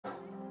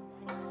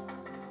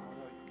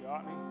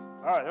Got me?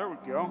 All right, there we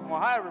go. Well,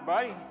 hi,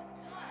 everybody.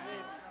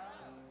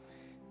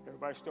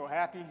 Everybody still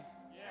happy?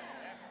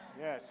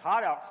 Yeah, it's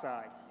hot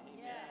outside.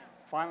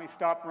 Finally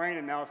stopped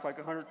raining. Now it's like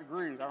 100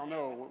 degrees. I don't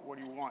know. What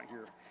do you want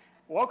here?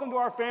 Welcome to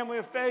our family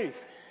of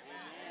faith.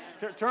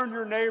 Turn to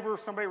your neighbor,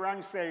 somebody around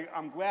you, say,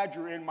 I'm glad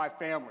you're in my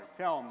family.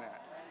 Tell them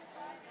that.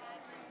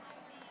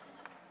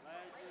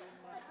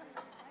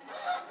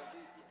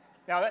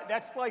 Now,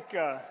 that's like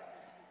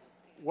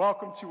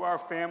welcome to our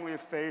family of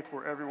faith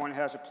where everyone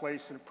has a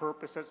place and a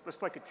purpose.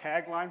 That's like a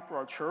tagline for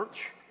our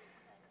church.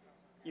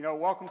 You know,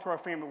 welcome to our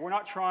family. We're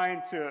not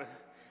trying to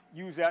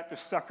use that to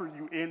sucker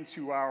you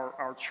into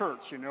our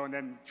church, you know, and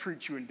then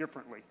treat you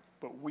indifferently.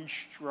 But we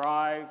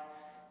strive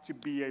to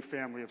be a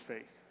family of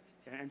faith.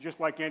 And just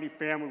like any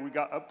family, we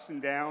got ups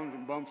and downs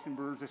and bumps and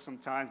bruises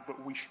sometimes,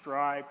 but we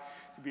strive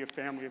to be a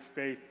family of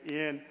faith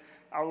in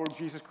our Lord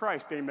Jesus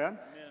Christ. Amen.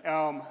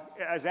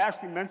 As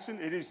Ashley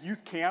mentioned, it is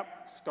youth camp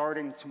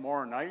starting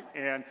tomorrow night.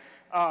 And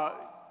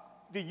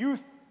the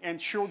youth and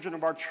children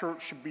of our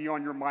church should be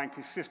on your mind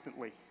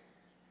consistently,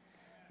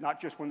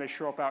 not just when they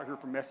show up out here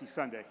for Messy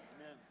Sunday.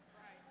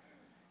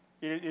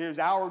 It is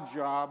our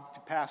job to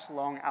pass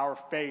along our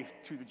faith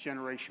to the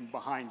generation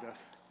behind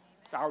us.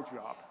 It's our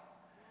job.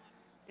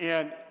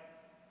 And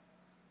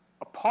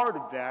a part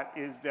of that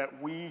is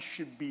that we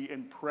should be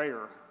in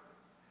prayer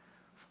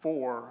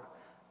for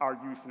our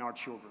youth and our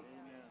children.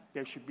 Amen.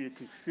 There should be a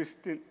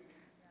consistent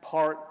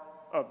part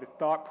of the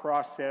thought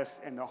process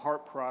and the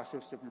heart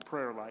process of your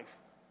prayer life.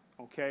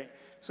 Okay?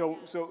 So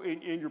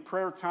in your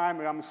prayer time,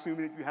 and I'm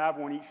assuming that you have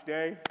one each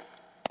day,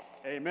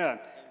 amen.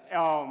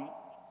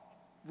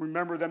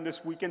 Remember them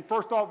this weekend.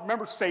 First off,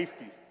 remember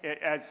safety.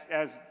 As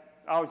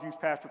I was youth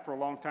pastor for a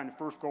long time, the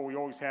first goal we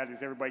always had is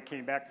everybody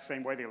came back the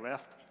same way they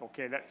left.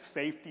 Okay, that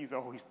safety is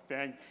always the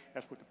thing.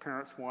 That's what the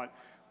parents want.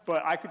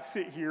 But I could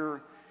sit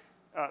here.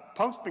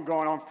 Pump's been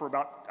going on for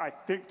about, I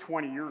think,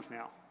 20 years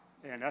now.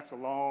 And that's a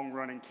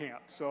long-running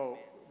camp. So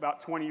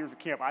about 20 years of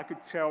camp. I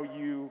could tell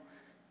you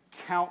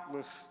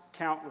countless,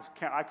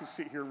 I could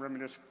sit here and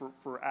reminisce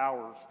for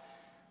hours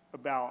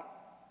about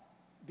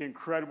the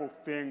incredible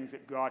things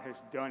that God has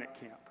done at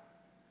camp.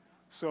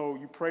 So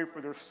you pray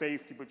for their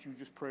safety, but you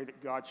just pray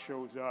that God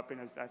shows up. And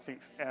as I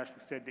think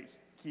Ashley said, that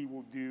he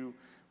will do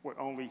what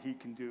only he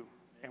can do.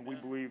 And we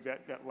believe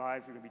that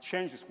lives are going to be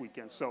changed this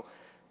weekend. So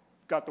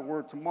got the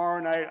word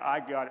tomorrow night. I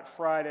got it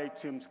Friday.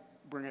 Tim's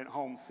bringing it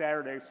home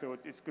Saturday. So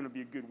it's going to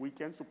be a good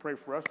weekend. So pray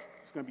for us.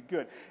 It's going to be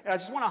good. And I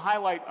just want to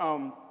highlight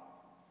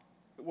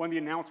one of the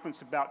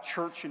announcements about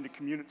church in the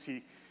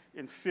community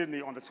in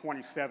Sydney on the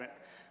 27th.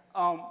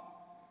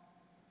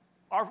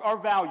 Our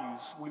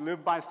values, we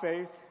live by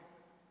faith.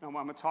 I'm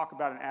going to talk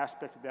about an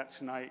aspect of that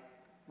tonight.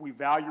 We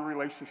value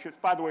relationships.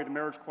 By the way, the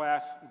marriage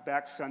class is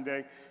back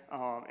Sunday,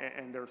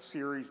 and their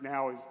series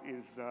now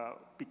is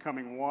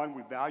Becoming One.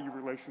 We value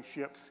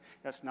relationships.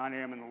 That's 9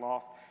 a.m. in the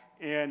loft.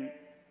 And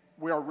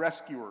we are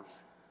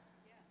rescuers,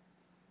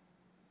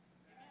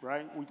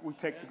 right? We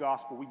take the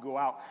gospel. We go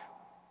out.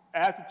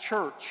 As a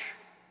church,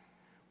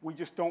 we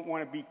just don't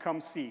want to be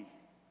come see.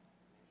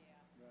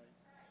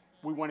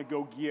 We want to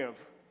go give.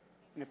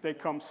 And if they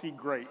come see,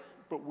 great.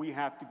 But we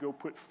have to go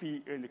put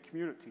feet in the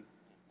community.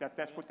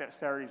 That's what that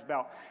Saturday is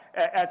about.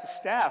 As a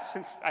staff,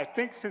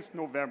 since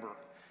November,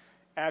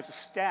 as a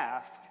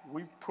staff,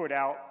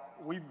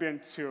 we've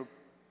been to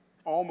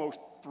almost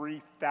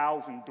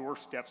 3,000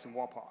 doorsteps in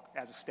Wapak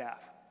as a staff.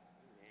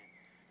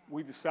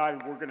 We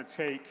decided we're going to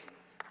take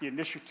the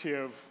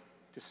initiative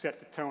to set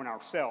the tone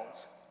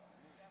ourselves.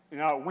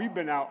 Now, we've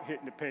been out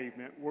hitting the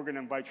pavement. We're going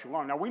to invite you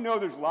along. Now, we know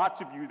there's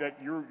lots of you that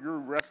you're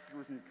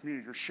rescuers in the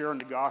community. You're sharing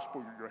the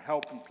gospel. You're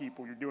helping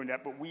people. You're doing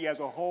that. But we as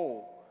a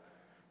whole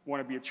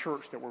want to be a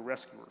church that we're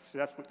rescuers. So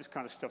that's what this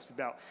kind of stuff's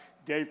about.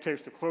 Dave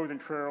takes the clothing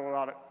trail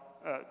out.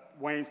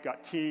 Wayne's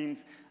got teams.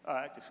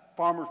 At the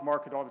farmer's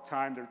market all the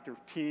time. There's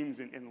teams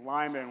in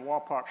Lima and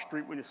Wapak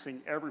street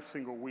witnessing every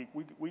single week.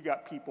 We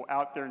got people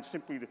out there, and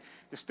simply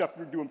the stuff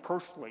you're doing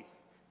personally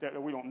that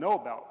we don't know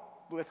about.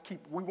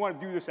 We want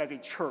to do this as a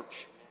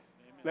church.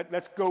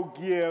 Let's go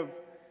give,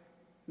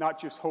 not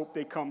just hope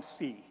they come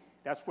see.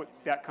 That's what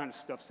that kind of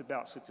stuff's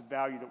about. So it's a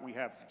value that we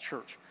have as a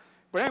church.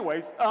 But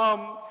anyways,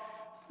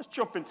 let's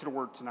jump into the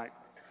word tonight.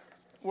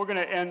 We're going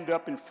to end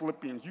up in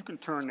Philippians. You can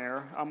turn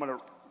there. I'm going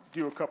to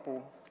do a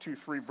couple,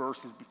 2-3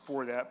 verses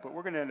before that, but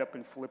we're going to end up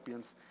in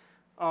Philippians.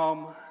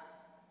 By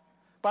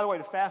the way,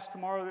 the fast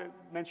tomorrow,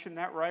 mentioned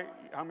that, right?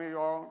 How many of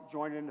y'all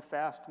join in the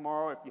fast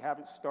tomorrow? If you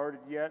haven't started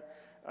yet,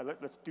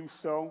 let's do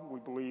so. We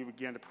believe,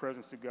 again, the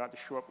presence of God to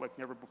show up like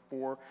never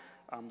before.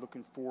 I'm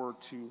looking forward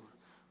to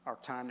our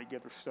time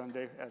together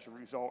Sunday as a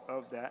result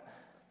of that.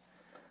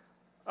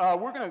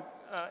 We're going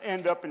to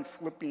end up in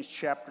Philippians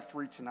chapter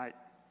 3 tonight.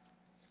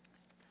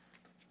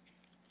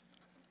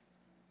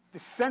 The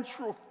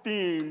central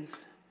themes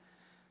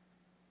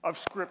of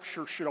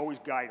Scripture should always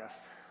guide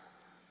us.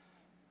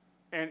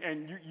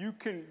 And you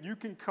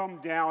can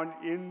come down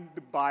in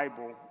the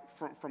Bible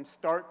from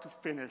start to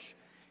finish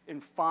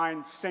and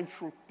find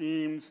central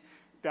themes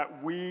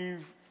that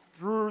weave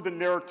through the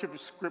narrative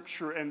of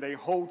Scripture, and they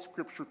hold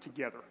Scripture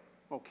together,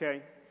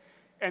 okay?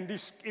 And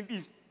these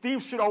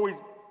themes should always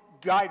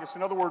guide us.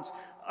 In other words,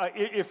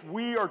 if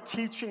we are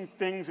teaching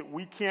things that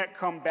we can't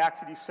come back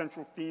to these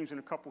central themes in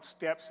a couple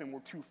steps and we're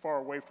too far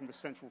away from the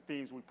central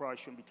themes, we probably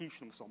shouldn't be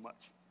teaching them so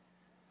much.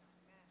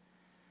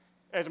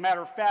 As a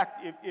matter of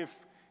fact,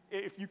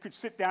 if you could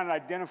sit down and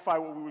identify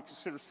what we would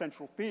consider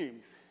central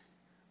themes,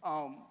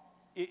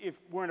 if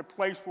we're in a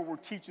place where we're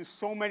teaching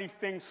so many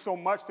things so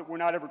much that we're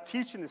not ever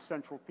teaching the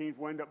central themes,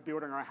 we'll end up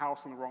building our house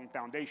on the wrong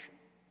foundation.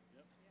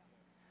 Yep.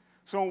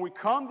 So when we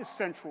come to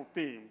central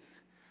themes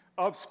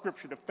of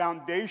Scripture, the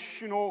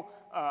foundational,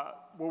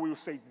 what we would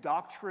say,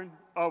 doctrine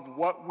of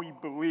what we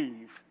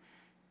believe,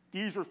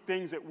 these are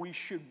things that we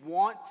should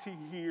want to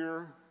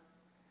hear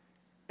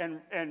and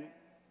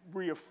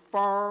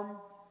reaffirm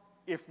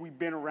if we've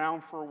been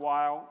around for a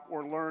while,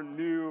 or learn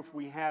new if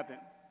we haven't,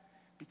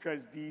 because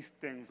these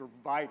things are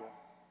vital.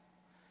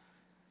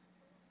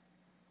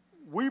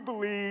 We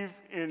believe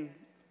in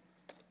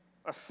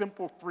a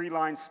simple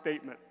three-line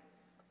statement.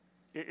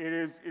 It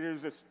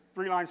is a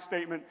three-line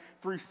statement,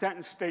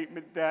 three-sentence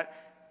statement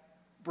that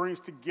brings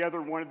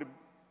together one of the,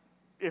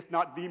 if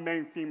not the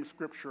main theme of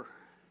Scripture.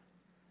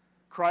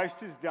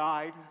 Christ has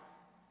died,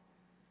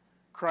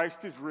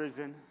 Christ is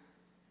risen,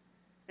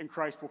 and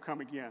Christ will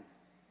come again.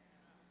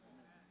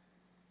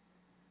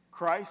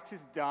 Christ has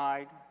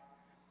died,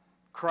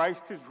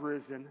 Christ has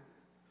risen,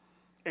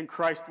 and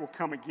Christ will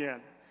come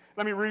again.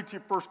 Let me read to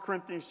you 1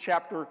 Corinthians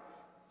chapter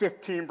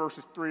 15,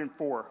 verses 3 and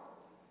 4.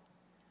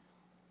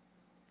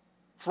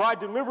 For I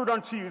delivered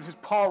unto you, this is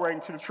Paul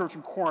writing to the church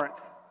in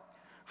Corinth,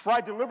 for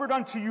I delivered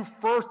unto you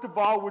first of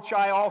all which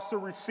I also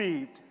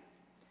received,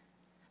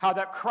 how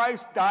that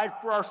Christ died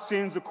for our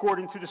sins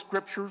according to the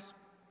Scriptures,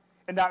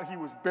 and that he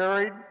was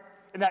buried,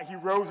 and that he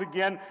rose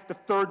again the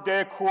third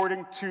day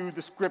according to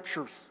the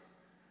Scriptures.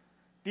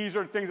 These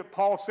are the things that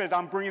Paul says,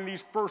 I'm bringing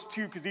these first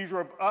two because these are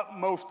of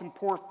utmost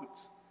importance.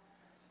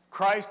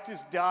 Christ has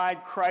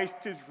died,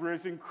 Christ is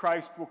risen,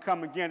 Christ will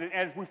come again. And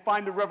as we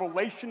find the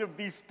revelation of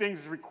these things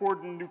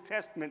recorded in the New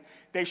Testament,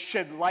 they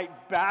shed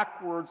light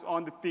backwards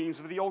on the themes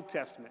of the Old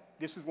Testament.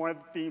 This is one of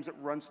the themes that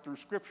runs through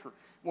Scripture,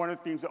 one of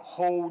the themes that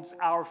holds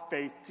our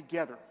faith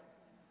together.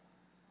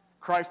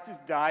 Christ has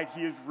died,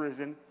 he is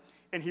risen,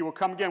 and he will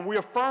come again. We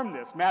affirm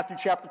this. Matthew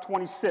chapter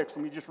 26,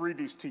 let me just read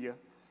these to you.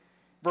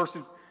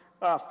 Verses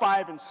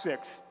 5 and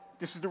 6.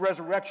 This is the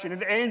resurrection. And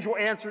the angel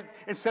answered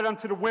and said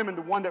unto the women,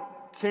 the one that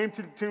came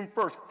to the tomb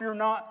first, fear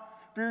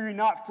ye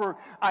not, for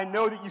I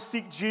know that you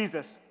seek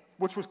Jesus,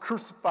 which was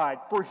crucified.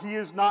 For he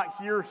is not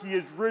here, he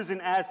is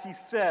risen, as he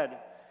said.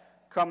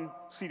 Come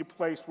see the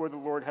place where the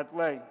Lord hath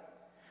lay.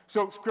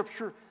 So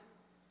Scripture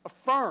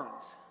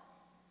affirms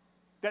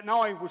that not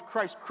only was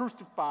Christ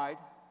crucified,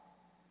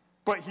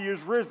 but he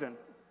is risen.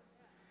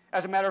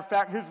 As a matter of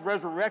fact, his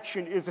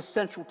resurrection is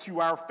essential to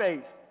our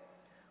faith.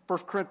 1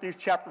 Corinthians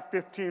chapter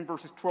 15,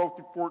 verses 12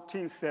 through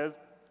 14 says,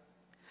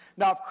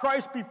 now if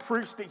Christ be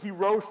preached that he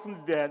rose from the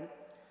dead,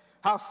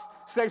 how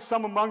say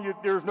some among you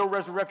that there is no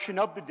resurrection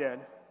of the dead?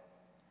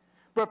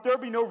 But if there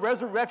be no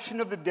resurrection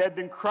of the dead,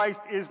 then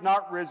Christ is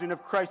not risen.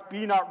 If Christ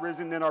be not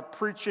risen, then our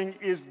preaching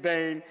is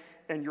vain,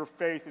 and your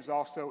faith is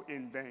also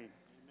in vain.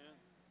 Amen.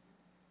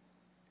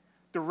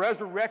 The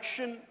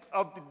resurrection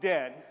of the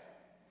dead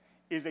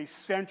is a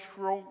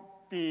central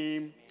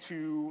theme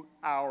to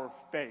our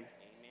faith.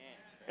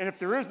 And if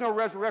there is no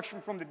resurrection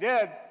from the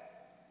dead,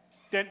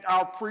 then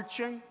our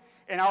preaching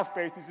and our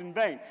faith is in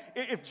vain.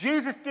 If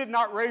Jesus did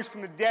not raise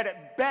from the dead,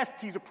 at best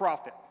he's a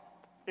prophet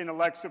in the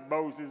likes of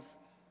Moses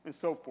and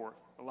so forth,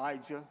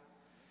 Elijah.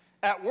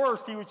 At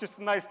worst, he was just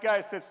a nice guy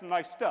that said some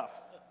nice stuff.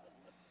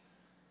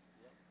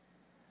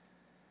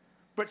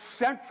 But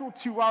central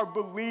to our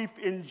belief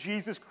in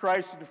Jesus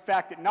Christ is the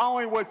fact that not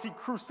only was he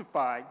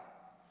crucified,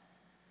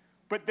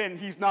 but then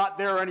he's not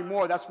there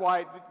anymore. That's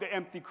why the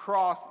empty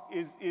cross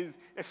is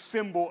a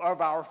symbol of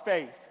our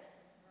faith. Right.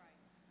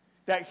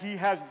 That he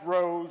has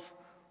rose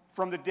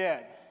from the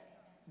dead.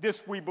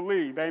 This we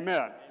believe.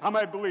 Amen. How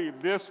many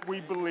believe? This we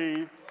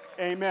believe.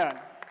 Amen.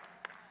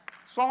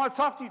 So I want to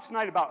talk to you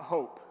tonight about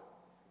hope.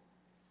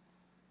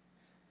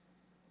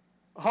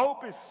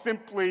 Hope is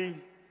simply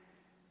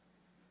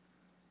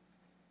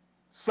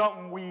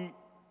something we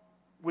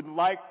would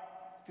like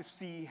to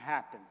see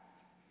happen.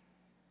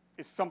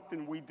 It's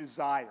something we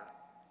desire.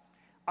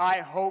 I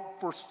hope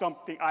for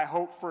something. I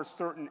hope for a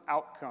certain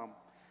outcome.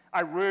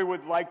 I really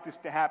would like this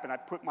to happen. I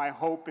put my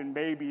hope in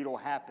maybe it'll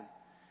happen.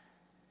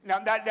 Now,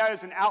 that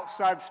is an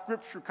outside of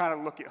Scripture kind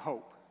of look at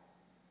hope.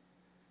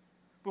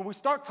 When we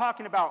start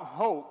talking about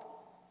hope,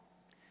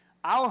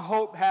 our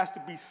hope has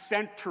to be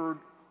centered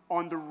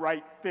on the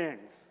right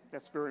things.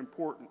 That's very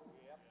important.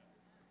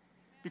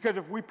 Because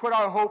if we put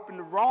our hope in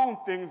the wrong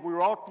things, we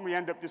will ultimately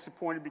end up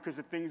disappointed because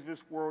the things of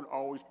this world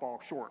always fall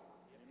short.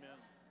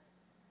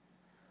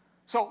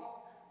 So,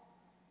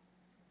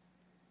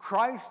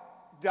 Christ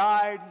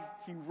died,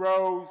 he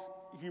rose,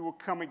 he will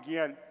come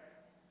again.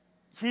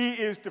 He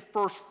is the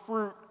first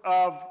fruit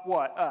of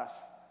what? Us.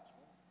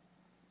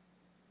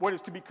 What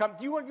is to become.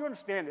 Do you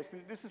understand this?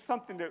 And this is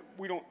something that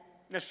we don't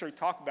necessarily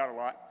talk about a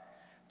lot.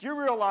 Do you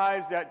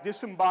realize that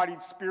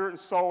disembodied spirit and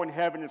soul in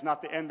heaven is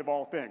not the end of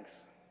all things?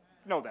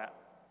 Know that.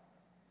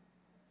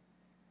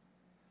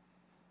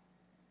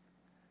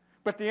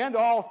 But at the end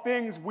of all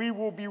things, we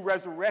will be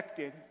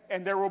resurrected,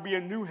 and there will be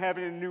a new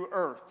heaven and a new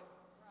earth.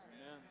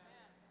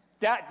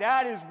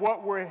 That is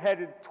what we're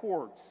headed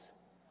towards.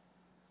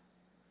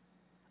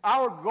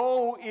 Our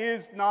goal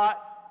is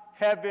not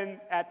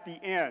heaven at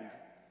the end.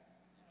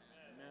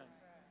 Amen.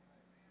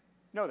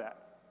 Know that.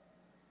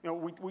 You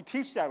know, we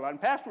teach that a lot.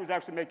 And Pastor was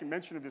actually making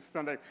mention of this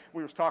Sunday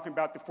when he was talking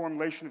about the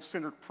formulation of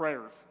centered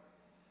prayers.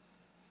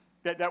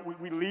 That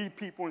we lead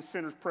people in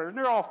centered prayers. And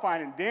they're all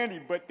fine and dandy,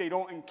 but they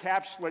don't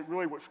encapsulate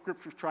really what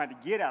Scripture's trying to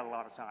get at a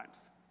lot of times.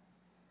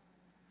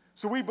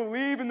 So we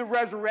believe in the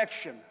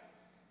resurrection.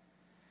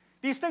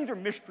 These things are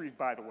mysteries,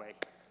 by the way.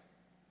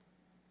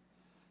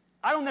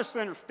 I don't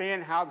necessarily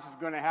understand how this is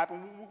going to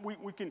happen.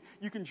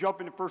 You can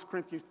jump into 1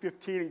 Corinthians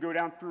 15 and go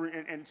down through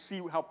and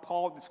see how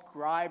Paul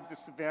describes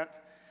this event.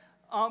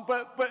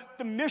 But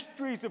the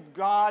mysteries of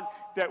God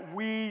that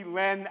we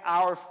lend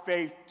our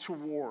faith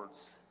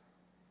towards.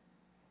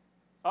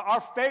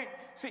 Our faith,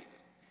 see,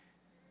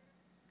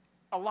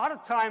 a lot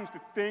of times the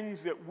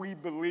things that we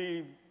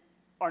believe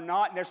are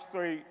not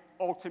necessarily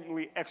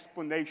ultimately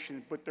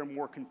explanations, but they're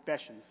more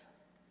confessions.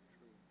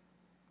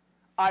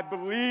 I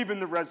believe in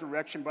the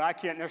resurrection, but I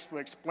can't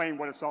necessarily explain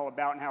what it's all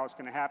about and how it's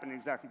going to happen and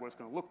exactly what it's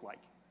going to look like.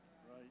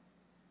 Right.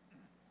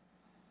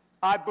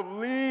 I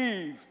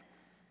believe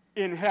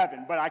in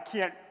heaven, but I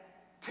can't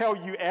tell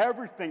you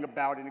everything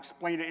about it and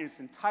explain it in its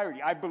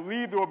entirety. I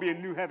believe there will be a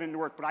new heaven and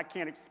new earth, but I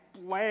can't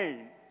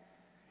explain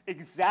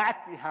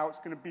exactly how it's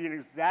going to be and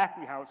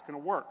exactly how it's going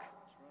to work.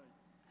 That's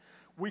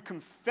right. We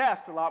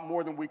confess a lot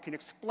more than we can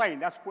explain.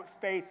 That's what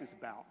faith is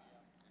about.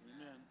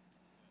 Amen.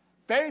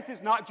 Faith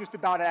is not just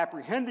about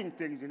apprehending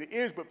things, and it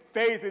is, but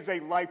faith is a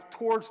life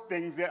towards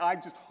things that I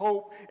just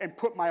hope and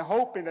put my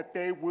hope in that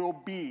they will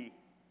be.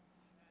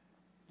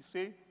 You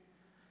see?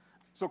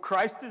 So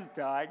Christ has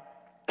died.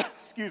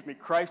 Excuse me.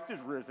 Christ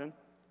is risen.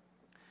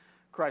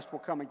 Christ will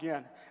come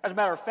again. As a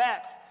matter of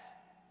fact,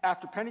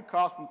 after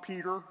Pentecost, when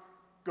Peter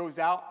goes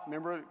out,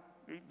 remember,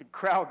 the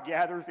crowd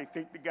gathers. They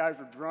think the guys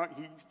are drunk.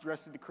 He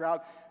addresses the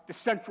crowd. The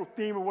central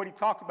theme of what he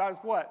talked about is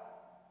what?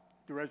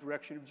 The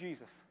resurrection of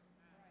Jesus.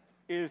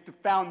 It is the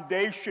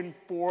foundation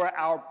for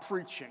our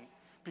preaching.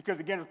 Because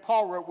again, as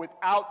Paul wrote,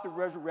 without the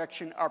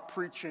resurrection, our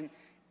preaching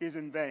is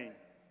in vain.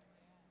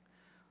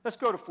 Let's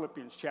go to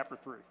Philippians chapter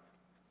 3.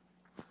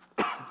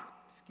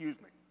 Excuse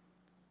me.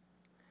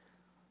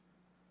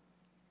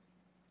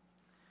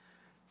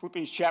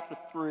 Philippians chapter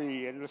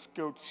 3, and let's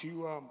go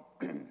to...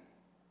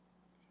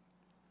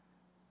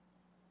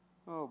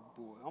 oh,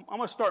 boy. I'm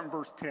going to start in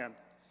verse 10.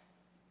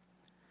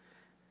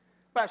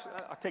 Actually,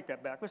 I'll take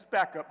that back. Let's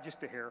back up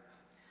just a hair.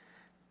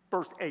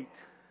 Verse 8.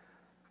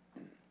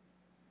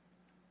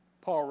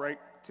 Paul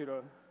writes to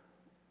the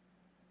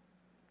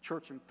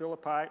church in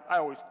Philippi. I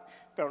always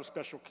felt a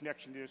special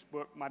connection to this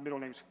book. My middle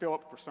name is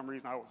Philip. For some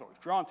reason, I was always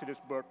drawn to this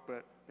book,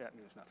 but that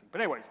means nothing.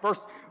 But anyways,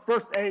 verse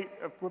 8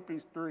 of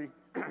Philippians 3.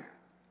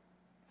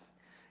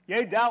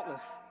 Yea,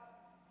 doubtless,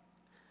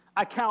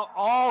 I count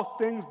all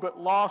things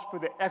but loss for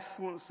the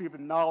excellency of the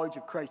knowledge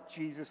of Christ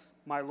Jesus,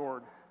 my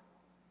Lord,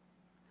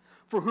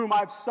 for whom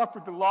I've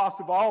suffered the loss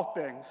of all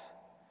things,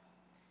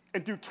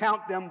 and do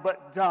count them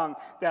but dung,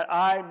 that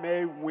I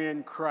may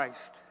win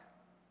Christ,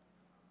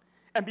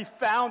 and be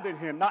found in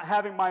him, not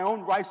having my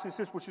own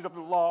righteousness, which is of the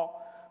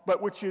law,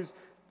 but which is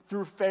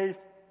through the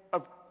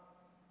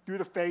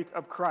faith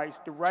of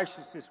Christ, the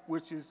righteousness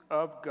which is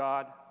of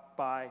God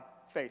by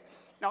faith.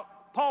 Now,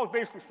 Paul is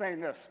basically saying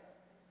this.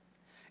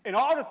 In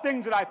all the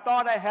things that I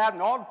thought I had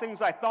and all the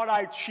things I thought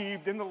I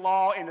achieved in the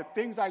law and the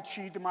things I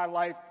achieved in my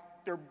life,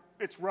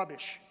 it's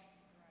rubbish.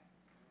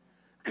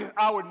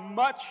 I would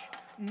much,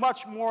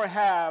 much more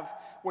have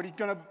what he's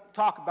going to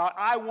talk about.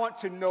 I want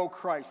to know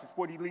Christ. It's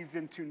what he leads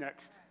into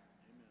next.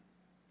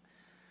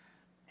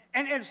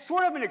 Amen. And it's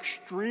sort of an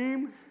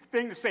extreme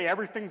thing to say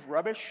everything's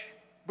rubbish,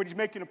 but he's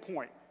making a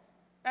point.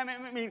 I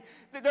mean,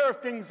 there are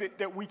things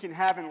that we can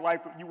have in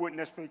life that you wouldn't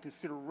necessarily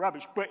consider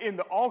rubbish, but in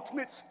the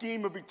ultimate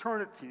scheme of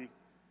eternity,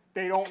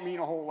 they don't mean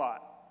a whole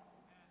lot,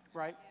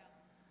 right?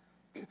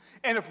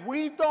 And if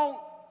we don't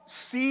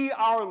see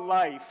our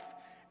life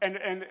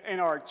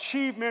and our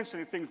achievements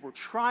and the things we're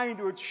trying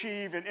to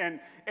achieve and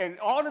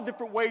all the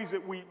different ways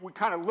that we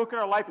kind of look at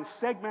our life and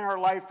segment our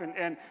life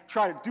and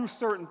try to do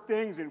certain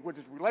things, whether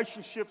it's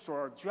relationships or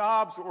our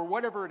jobs or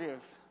whatever it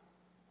is,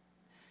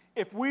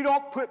 if we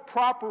don't put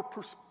proper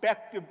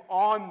perspective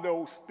on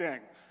those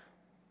things,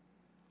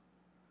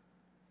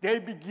 they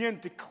begin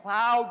to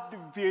cloud the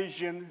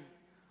vision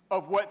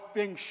of what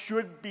things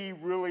should be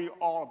really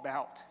all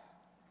about.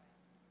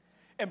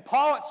 And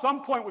Paul at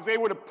some point was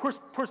able to push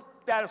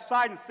that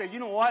aside and say, you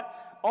know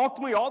what?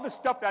 Ultimately, all this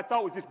stuff that I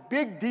thought was this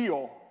big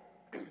deal,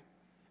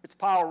 it's a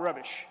pile of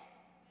rubbish.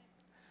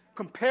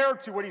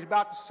 Compared to what he's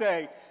about to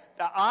say,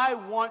 that I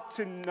want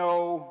to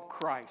know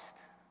Christ.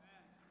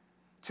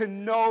 To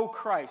know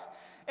Christ.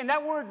 And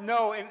that word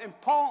know, and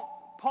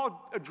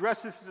Paul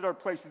addresses this at other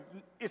places,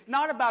 it's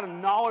not about a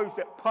knowledge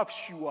that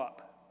puffs you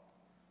up.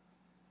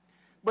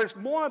 But it's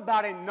more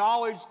about a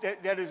knowledge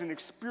that is an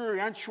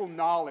experiential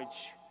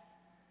knowledge.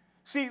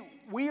 See,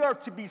 we are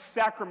to be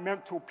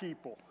sacramental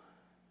people.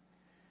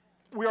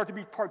 We are to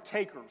be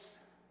partakers.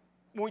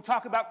 When we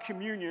talk about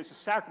communion, it's a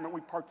sacrament.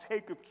 We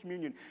partake of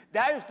communion.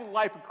 That is the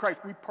life of Christ.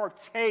 We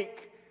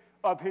partake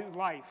of his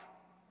life,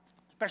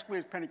 especially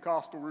as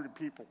Pentecostal-rooted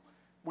people.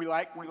 We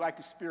like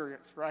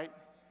experience, right?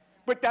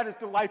 But that is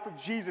the life of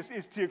Jesus,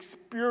 is to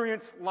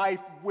experience life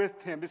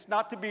with him. It's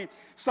not to be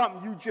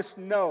something you just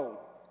know.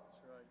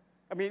 That's right.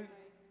 I mean,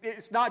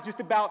 it's not just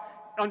about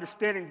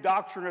understanding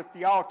doctrine or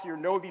theology or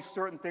know these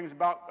certain things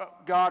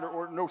about God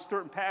or know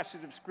certain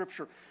passages of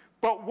Scripture.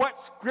 But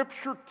what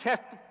Scripture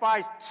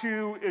testifies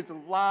to is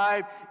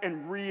alive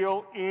and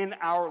real in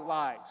our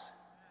lives.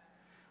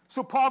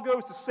 So Paul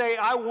goes to say,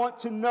 I want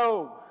to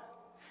know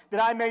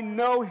that I may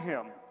know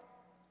him,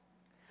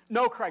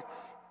 know Christ,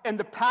 and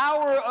the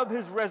power of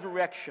his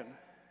resurrection,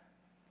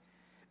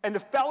 and the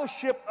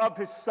fellowship of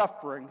his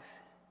sufferings,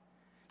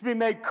 to be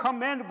made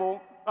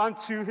commendable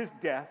unto his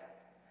death.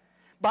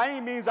 By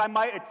any means I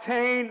might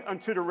attain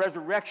unto the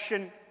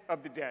resurrection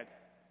of the dead.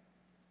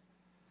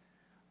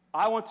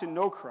 I want to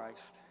know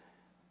Christ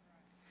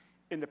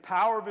in the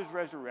power of his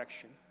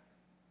resurrection,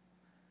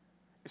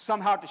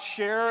 somehow to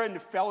share in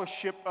the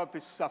fellowship of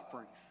his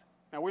sufferings.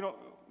 Now, we're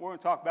going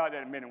to talk about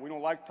that in a minute. We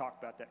don't like to talk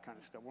about that kind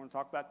of stuff. We're going to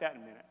talk about that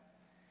in a minute.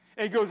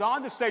 And he goes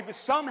on to say, but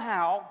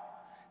somehow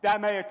that I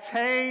may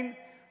attain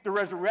the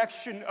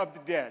resurrection of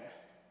the dead.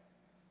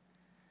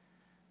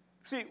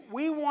 See,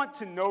 we want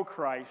to know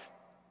Christ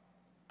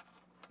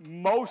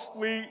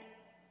mostly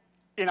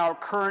in our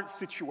current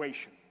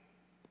situation.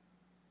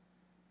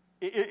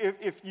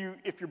 If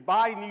your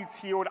body needs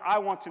healed, I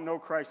want to know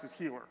Christ as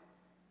healer.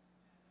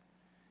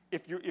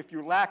 If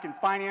you're lacking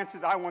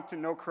finances, I want to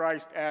know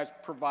Christ as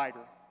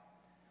provider.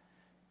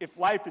 If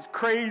life is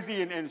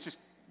crazy and it's just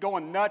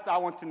going nuts, I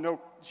want to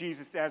know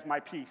Jesus as my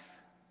peace.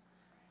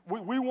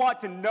 We want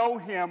to know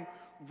him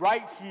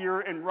right here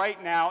and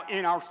right now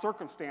in our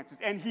circumstances.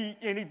 And he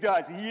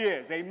does. He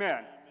is.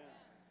 Amen.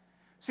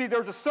 See,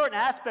 there's a certain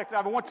aspect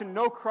that I want to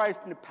know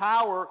Christ and the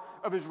power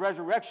of his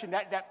resurrection.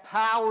 That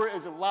power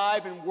is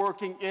alive and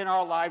working in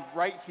our lives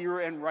right here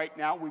and right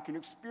now. We can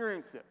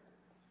experience it.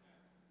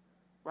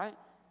 Right?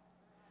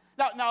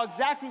 Now,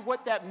 exactly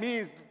what that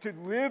means to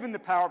live in the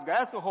power of God,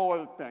 that's a whole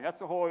other thing.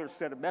 That's a whole other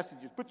set of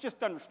messages. But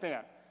just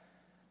understand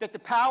that the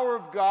power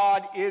of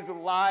God is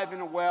alive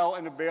and well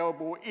and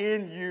available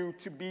in you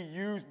to be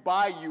used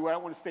by you. I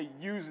don't want to say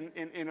used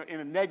in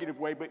a negative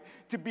way, but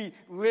to be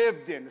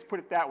lived in. Let's put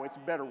it that way. It's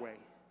a better way.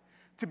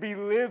 To be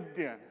lived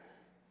in.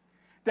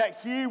 That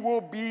he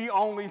will be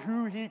only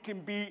who he can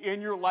be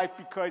in your life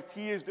because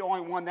he is the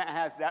only one that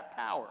has that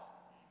power.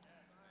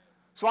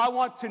 So I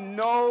want to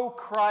know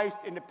Christ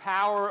in the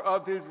power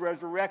of his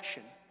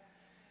resurrection.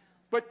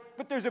 But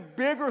there's a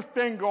bigger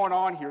thing going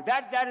on here.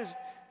 That is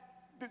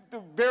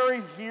the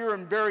very here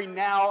and very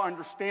now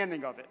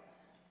understanding of it.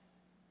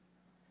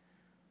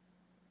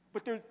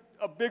 But there's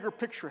a bigger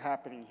picture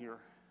happening here.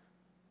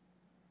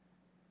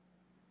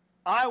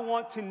 I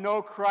want to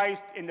know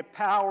Christ in the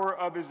power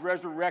of his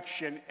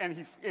resurrection, and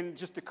he, in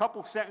just a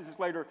couple sentences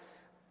later,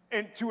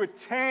 and to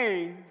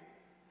attain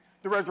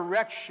the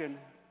resurrection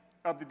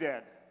of the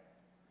dead.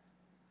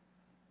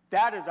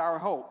 That is our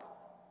hope.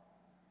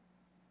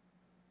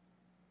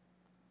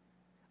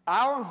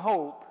 Our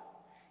hope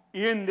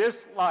in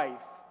this life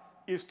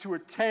is to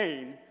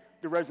attain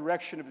the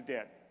resurrection of the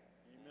dead.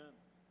 Amen.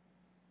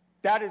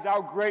 That is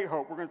our great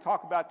hope. We're going to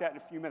talk about that in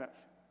a few minutes.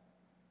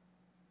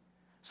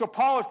 So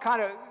Paul is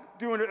kind of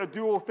doing a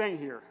dual thing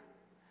here.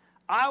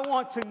 I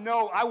want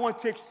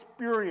to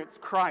experience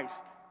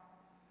Christ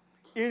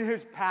in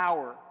his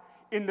power,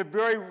 in the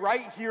very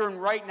right here and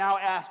right now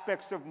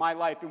aspects of my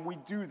life, and we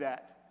do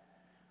that.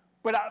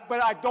 But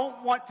I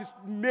don't want to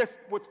miss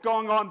what's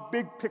going on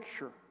big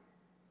picture.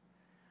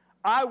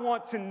 I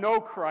want to know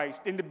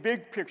Christ in the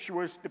big picture,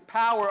 which is the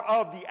power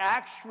of the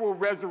actual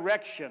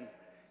resurrection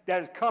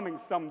that is coming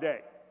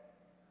someday.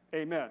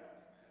 Amen.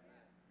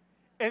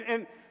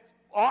 And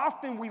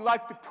often we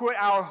like to put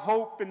our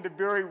hope in the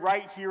very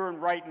right here and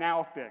right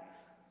now things.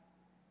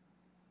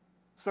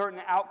 Certain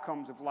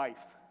outcomes of life.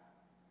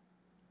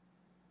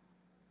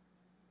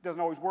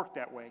 Doesn't always work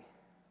that way.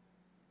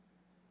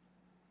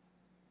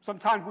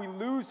 Sometimes we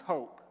lose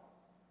hope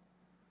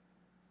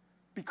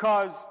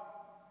because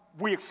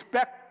we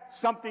expect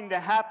something to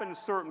happen a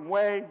certain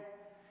way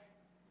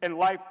and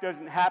life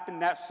doesn't happen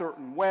that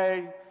certain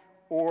way,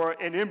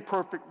 or an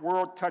imperfect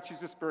world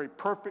touches us very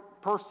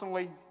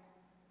personally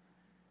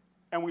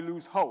and we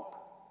lose hope.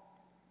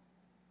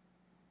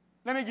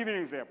 Let me give you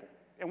an example.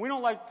 And we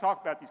don't like to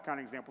talk about these kind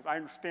of examples. I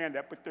understand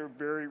that, but they're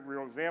very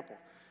real examples.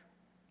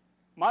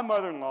 My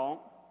mother-in-law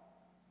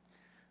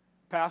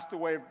passed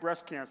away of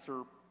breast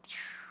cancer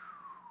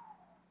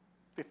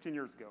 15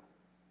 years ago.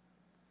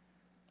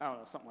 I don't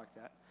know, something like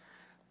that.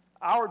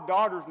 Our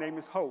daughter's name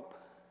is Hope.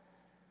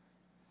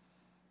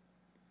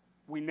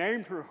 We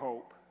named her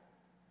Hope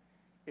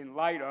in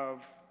light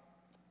of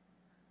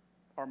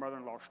our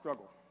mother-in-law's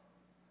struggle.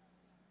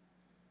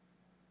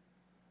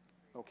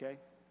 Okay?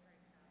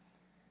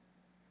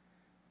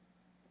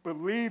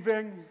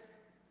 believing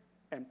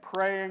and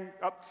praying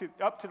up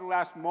to the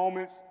last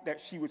moments that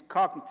she was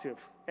cognitive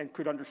and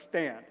could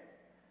understand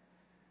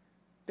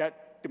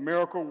that the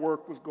miracle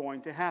work was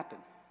going to happen.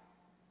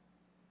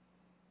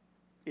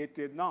 It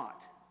did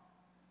not,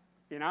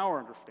 in our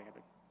understanding.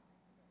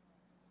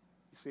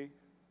 You see?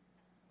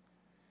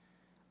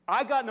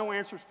 I got no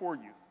answers for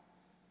you.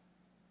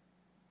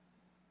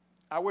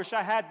 I wish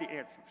I had the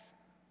answers.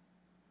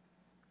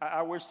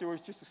 I wish there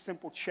was just a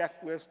simple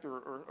checklist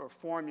or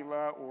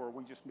formula, or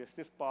we just missed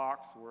this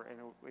box, and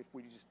if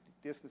we just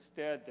did this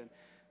instead, then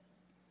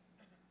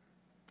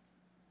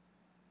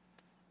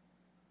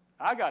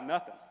I got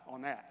nothing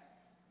on that.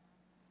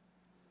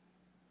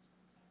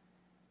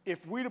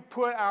 If we'd have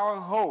put our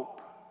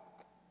hope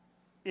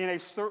in a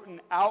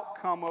certain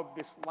outcome of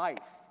this life,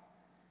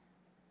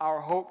 our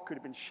hope could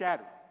have been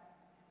shattered.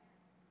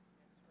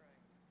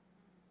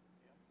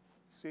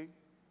 See?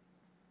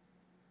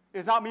 It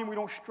does not mean we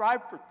don't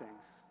strive for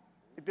things.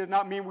 It does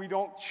not mean we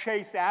don't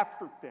chase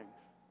after things.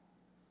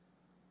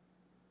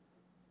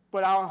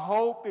 But our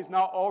hope is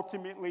not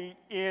ultimately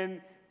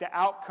in the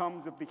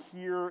outcomes of the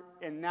here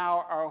and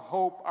now. Our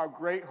hope, our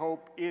great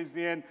hope, is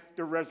in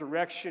the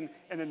resurrection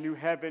and a new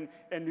heaven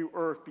and new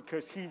earth,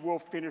 because he will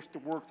finish the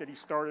work that he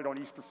started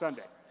on Easter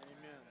Sunday.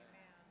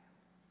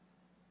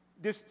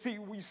 Amen.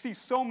 We see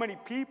so many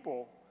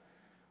people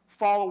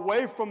fall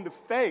away from the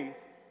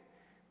faith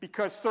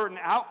because certain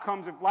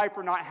outcomes of life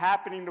are not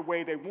happening the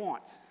way they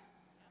want.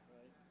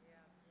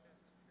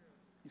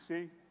 You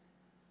see?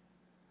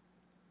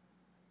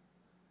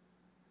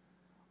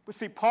 But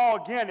see,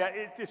 Paul, again,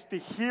 it's the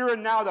here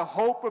and now, the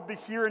hope of the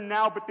here and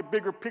now, but the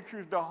bigger picture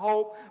is the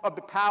hope of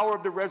the power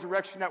of the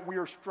resurrection that we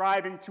are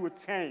striving to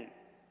attain.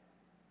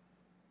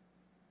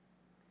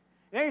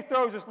 And then he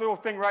throws this little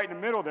thing right in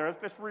the middle there.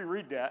 Let's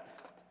reread that.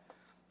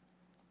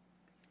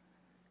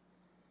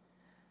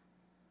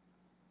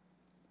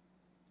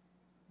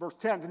 Verse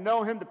 10, to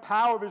know him, the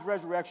power of his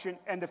resurrection,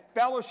 and the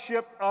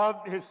fellowship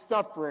of his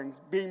sufferings,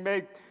 being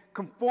made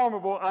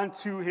conformable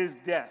unto his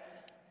death.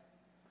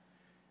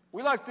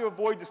 We like to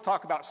avoid this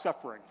talk about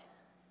suffering.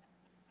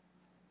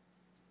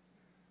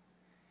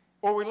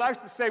 Or we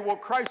like to say, well,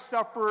 Christ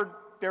suffered,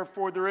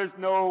 therefore there is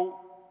no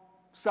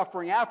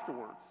suffering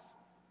afterwards.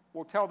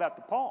 We'll tell that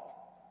to Paul.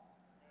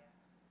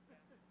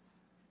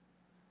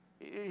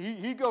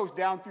 He goes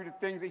down through the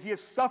things that he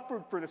has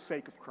suffered for the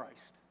sake of Christ.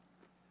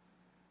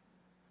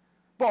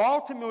 But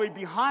ultimately,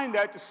 behind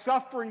that, the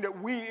suffering that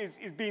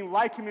is being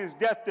like him in his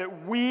death,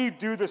 that we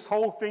do this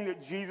whole thing that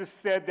Jesus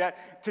said,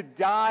 that to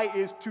die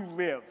is to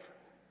live.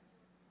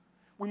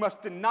 We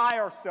must deny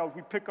ourselves.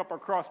 We pick up our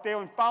cross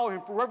daily and follow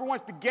him. For whoever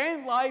wants to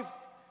gain life,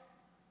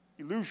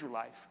 you lose your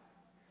life.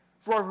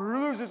 For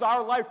whoever loses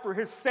our life for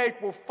his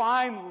sake will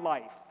find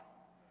life.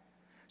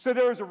 So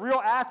there is a real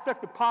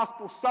aspect of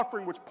possible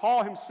suffering, which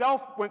Paul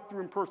himself went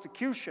through in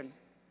persecution.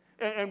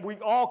 And we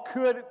all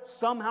could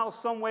somehow,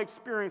 some way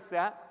experience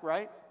that,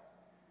 right?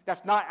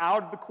 That's not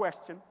out of the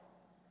question.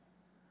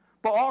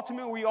 But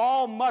ultimately, we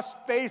all must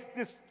face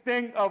this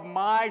thing of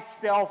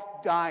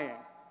myself dying.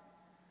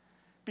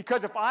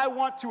 Because if I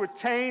want to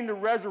attain the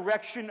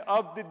resurrection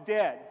of the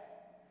dead,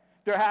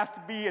 there has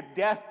to be a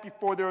death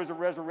before there is a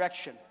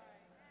resurrection.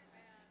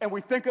 And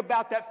we think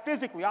about that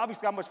physically.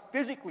 Obviously, I must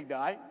physically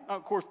die.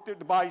 Of course, the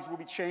bodies will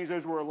be changed.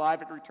 Those who are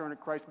alive at the return of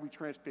Christ will be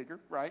transfigured,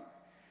 right?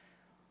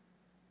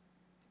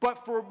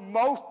 But for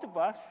most of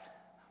us,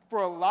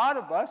 for a lot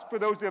of us, for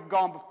those who have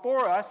gone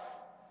before us,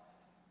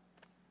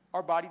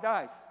 our body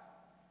dies.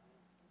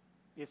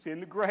 It's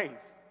in the grave.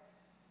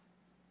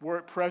 We're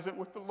at present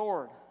with the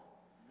Lord.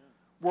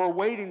 We're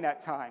awaiting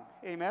that time.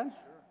 Amen?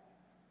 Sure.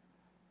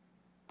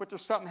 But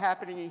there's something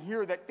happening in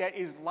here that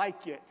is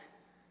like it.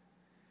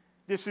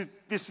 This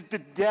is the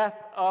death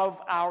of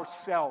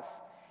ourself.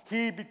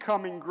 He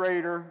becoming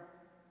greater,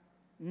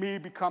 me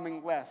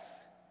becoming less.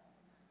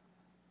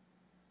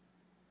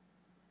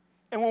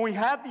 And when we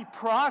have the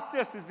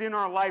processes in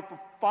our life of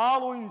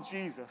following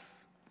Jesus,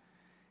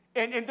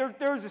 and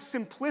there's a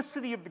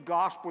simplicity of the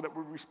gospel that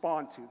we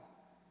respond to.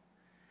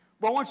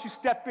 But once you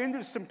step into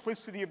the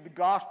simplicity of the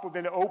gospel,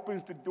 then it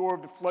opens the door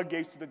of the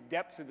floodgates to the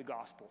depths of the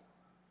gospel.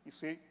 You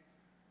see?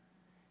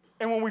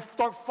 And when we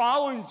start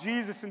following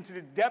Jesus into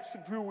the depths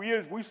of who he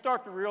is, we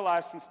start to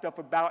realize some stuff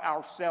about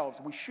ourselves.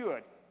 We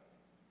should.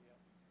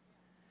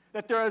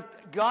 That there has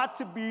got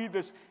to be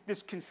this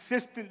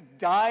consistent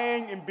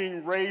dying and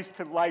being raised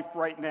to life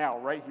right now,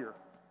 right here.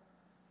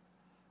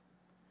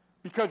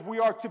 Because we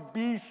are to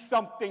be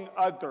something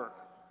other.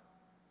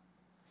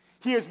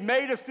 He has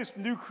made us this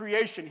new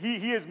creation.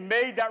 He has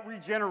made that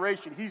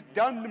regeneration. He's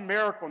done the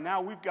miracle.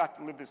 Now we've got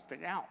to live this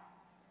thing out.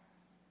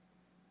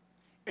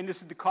 And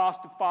this is the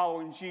cost of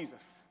following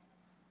Jesus.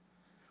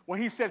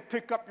 When he said,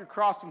 pick up your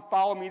cross and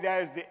follow me,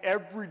 that is the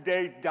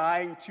everyday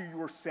dying to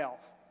yourself.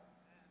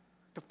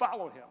 To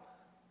follow him.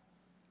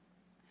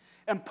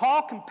 And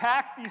Paul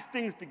compacts these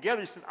things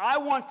together. He says, I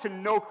want to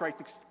know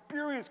Christ,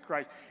 experience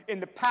Christ in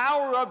the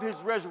power of his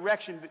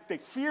resurrection, the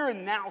here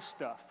and now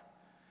stuff.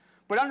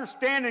 But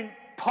understanding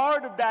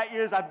part of that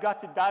is I've got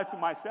to die to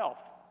myself.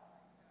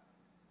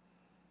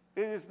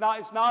 It's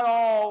not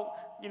all,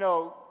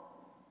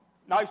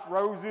 nice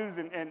roses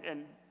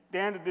and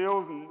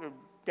daffodils and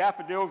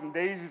daffodils and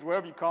daisies,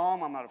 whatever you call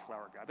them. I'm not a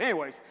flower guy. But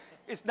anyways,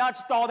 it's not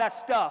just all that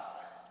stuff.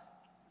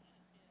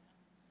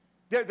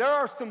 There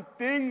are some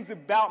things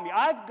about me.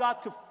 I've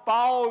got to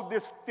follow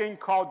this thing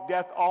called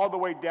death all the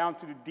way down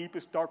to the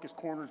deepest, darkest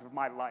corners of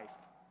my life.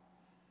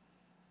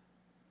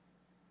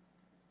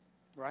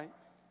 Right?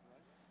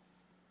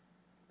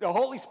 The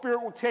Holy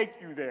Spirit will take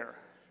you there.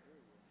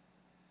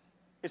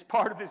 It's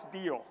part of this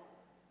deal.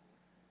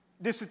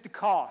 This is the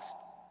cost.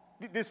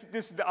 This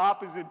is the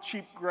opposite of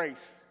cheap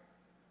grace.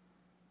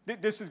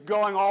 This is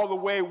going all the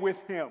way with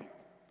Him.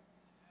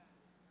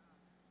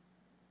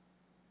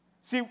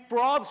 See, for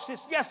all of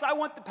us, yes, I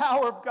want the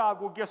power of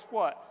God. Well, guess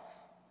what?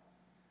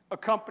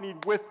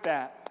 Accompanied with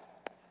that,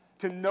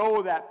 to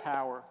know that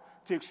power,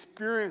 to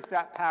experience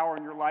that power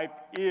in your life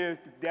is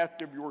the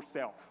death of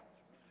yourself.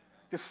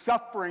 The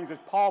sufferings, as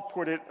Paul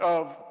put it,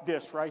 of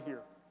this right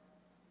here.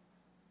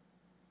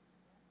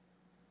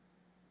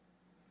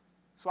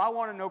 So I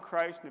want to know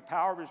Christ and the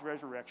power of His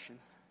resurrection,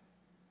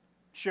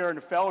 share in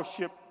the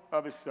fellowship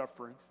of His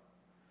sufferings,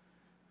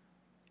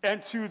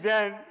 and to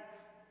then,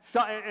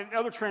 in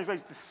other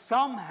translations, to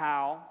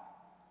somehow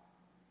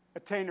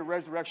attain the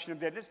resurrection of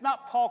the dead. It's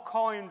not Paul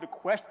calling into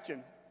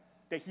question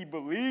that he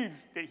believes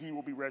that he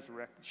will be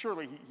resurrected.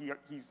 Surely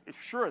he's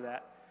sure of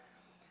that.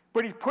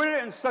 But he put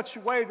it in such a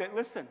way that,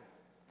 listen,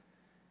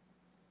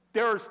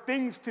 there are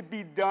things to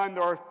be done.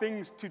 There are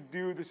things to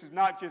do. This is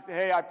not just,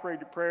 hey, I prayed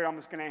the prayer. I'm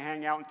just going to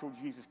hang out until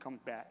Jesus comes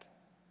back.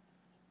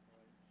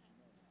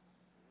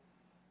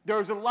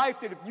 There's a life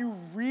that if you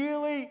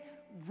really,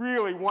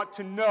 really want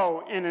to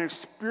know in an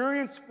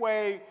experienced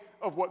way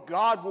of what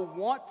God will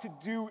want to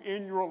do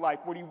in your life,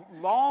 what He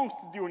longs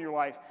to do in your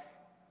life,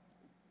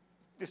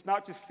 it's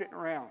not just sitting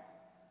around.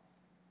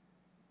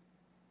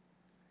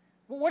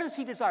 Well, what does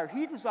He desire?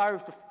 He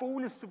desires the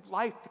fullness of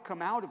life to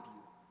come out of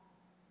you.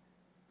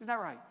 Isn't that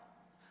right?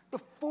 The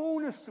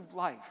fullness of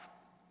life.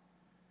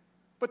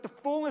 But the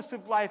fullness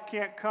of life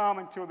can't come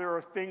until there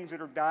are things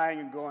that are dying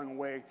and going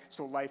away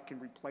so life can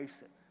replace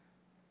it.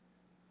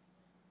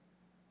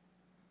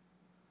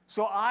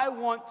 So I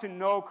want to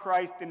know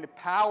Christ and the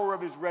power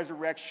of His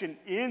resurrection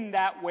in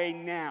that way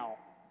now.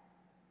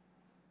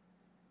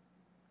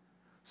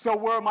 So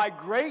where my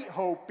great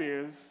hope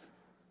is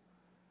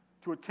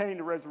to attain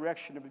the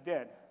resurrection of the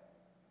dead.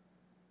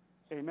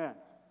 Amen.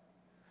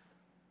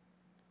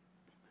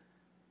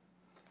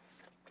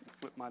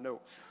 Flip my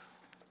notes.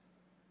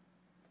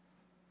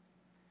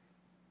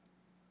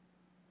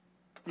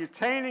 The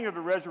attaining of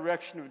the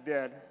resurrection of the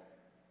dead,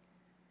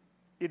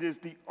 it is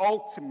the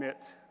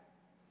ultimate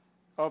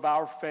of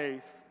our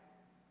faith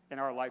and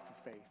our life of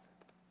faith.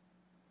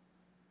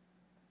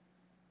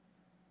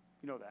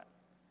 You know that.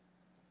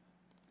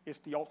 It's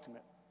the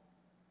ultimate.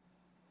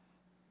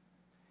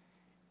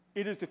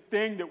 It is the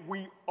thing that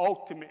we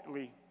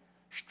ultimately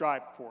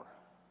strive for.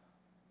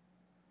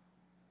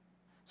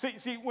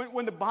 See,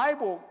 when the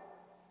Bible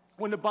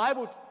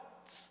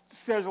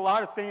says a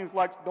lot of things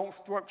like, don't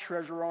store up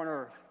treasure on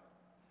earth,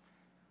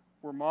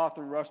 where moth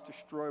and rust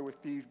destroy, where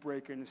thieves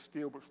break in and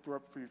steal, but store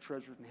up for your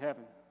treasures in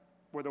heaven,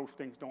 where those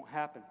things don't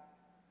happen.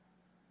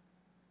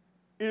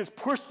 It is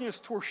pushing us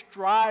towards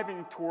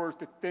striving towards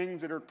the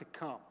things that are to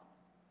come.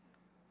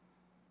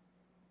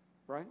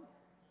 Right?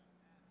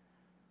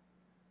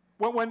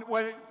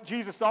 When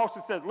Jesus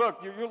also said,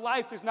 look, your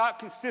life does not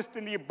consist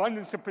in the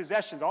abundance of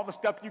possessions, all the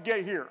stuff you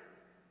get here.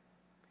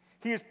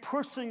 He is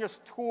pushing us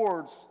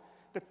towards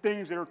the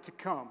things that are to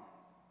come.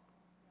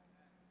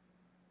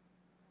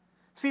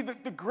 See,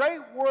 the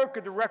great work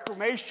of the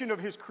reclamation of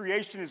His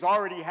creation is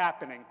already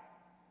happening.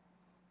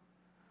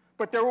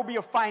 But there will be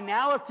a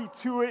finality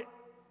to it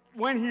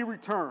when He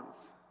returns.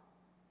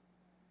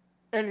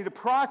 And in the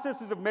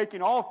processes of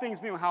making all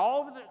things new, how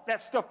all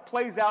that stuff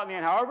plays out in the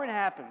end, however it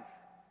happens,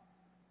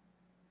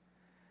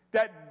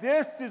 that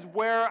this is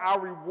where our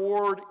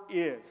reward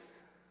is.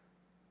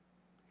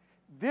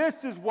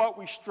 This is what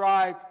we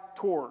strive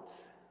towards.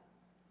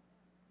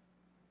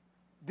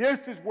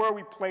 This is where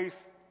we place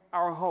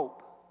our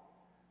hope.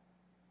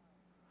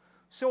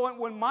 So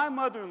when my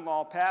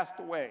mother-in-law passed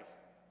away,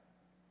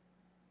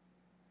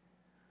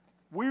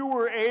 we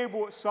were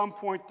able at some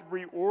point to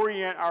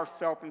reorient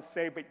ourselves and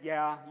say, but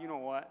yeah, you know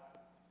what?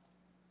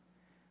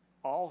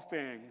 All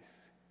things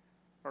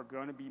are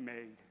going to be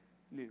made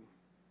new.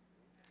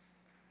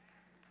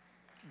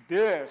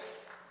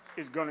 This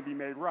is going to be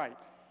made right.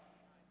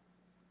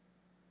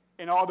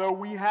 And although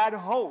we had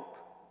hope,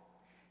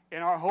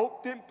 and our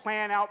hope didn't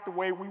plan out the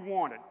way we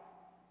wanted,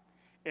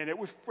 and it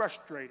was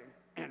frustrating,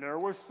 and there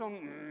was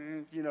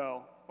some,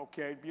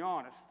 okay, to be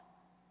honest.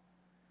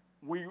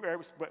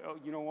 But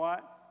you know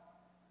what?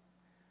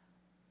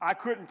 I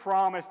couldn't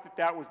promise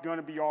that was going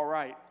to be all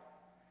right.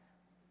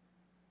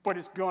 But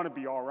it's going to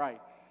be all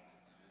right.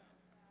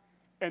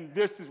 And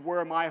this is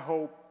where my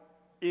hope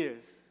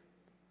is.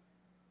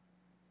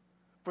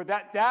 For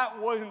that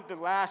wasn't the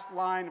last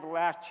line of the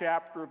last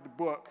chapter of the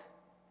book.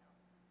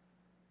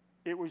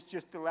 It was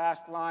just the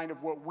last line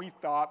of what we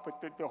thought,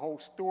 but the whole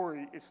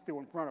story is still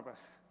in front of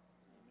us.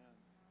 Amen.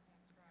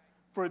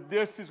 For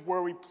this is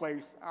where we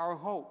place our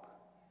hope.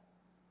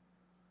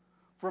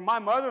 For my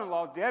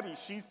mother-in-law, Debbie,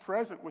 she's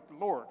present with the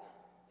Lord.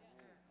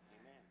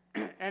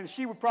 Amen. And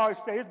she would probably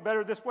say it's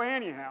better this way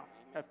anyhow,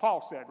 as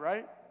Paul said,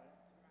 right? Amen.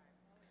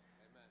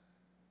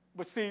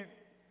 But see,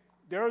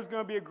 there's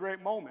going to be a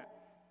great moment.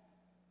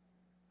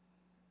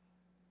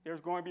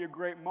 There's going to be a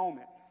great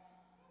moment.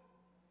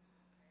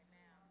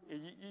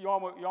 You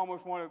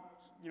almost want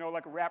to,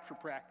 like a rapture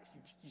practice.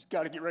 You just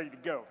got to get ready to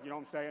go. You know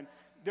what I'm saying?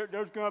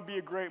 There's going to be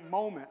a great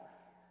moment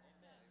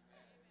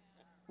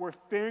where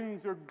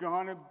things are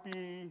going to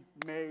be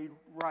made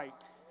right.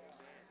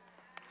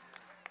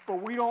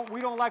 But we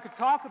don't like to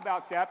talk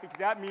about that because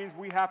that means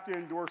we have to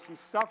endure some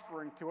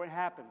suffering till it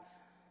happens.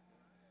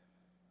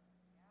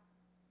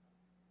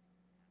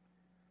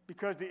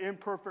 Because the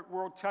imperfect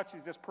world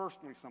touches us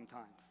personally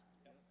sometimes.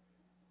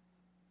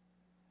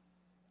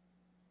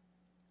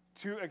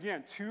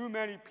 Too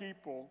many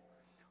people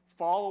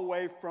fall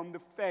away from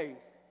the faith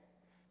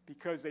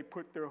because they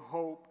put their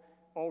hope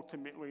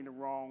ultimately in the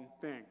wrong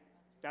thing.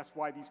 That's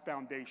why these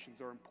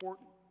foundations are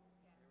important.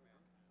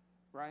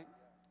 Right?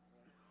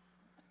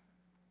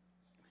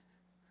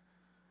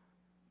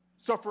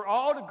 So for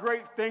all the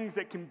great things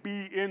that can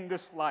be in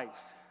this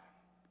life,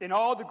 in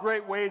all the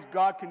great ways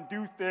God can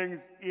do things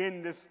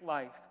in this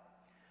life,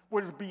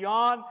 what is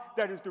beyond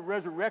that is the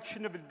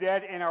resurrection of the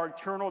dead and our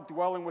eternal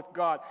dwelling with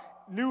God.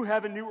 New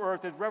heaven, new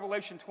earth, as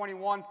Revelation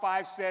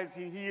 21:5 says,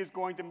 he is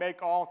going to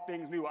make all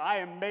things new. I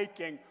am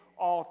making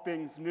all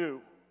things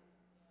new.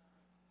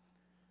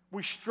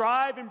 We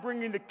strive in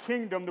bringing the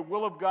kingdom, the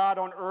will of God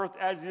on earth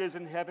as it is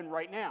in heaven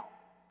right now.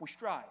 We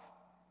strive.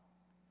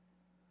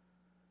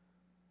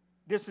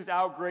 This is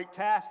our great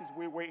task as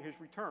we await his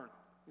return.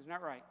 Isn't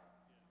that right?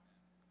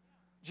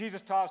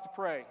 Jesus taught us to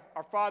pray,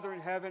 our Father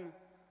in heaven,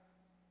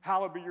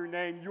 hallowed be your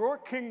name. Your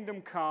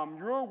kingdom come,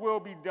 your will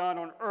be done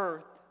on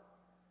earth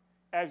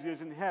as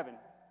is in heaven.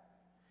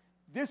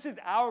 This is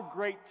our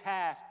great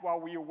task while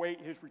we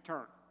await his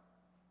return.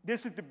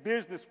 This is the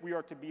business we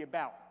are to be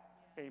about.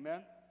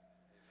 Amen?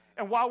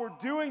 And while we're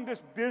doing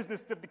this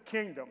business of the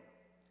kingdom,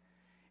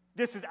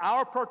 this is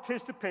our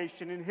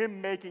participation in him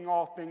making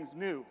all things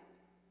new.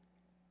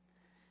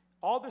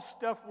 All the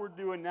stuff we're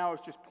doing now is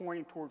just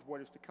pointing towards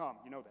what is to come.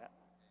 You know that.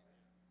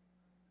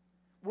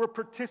 We're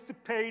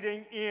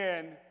participating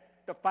in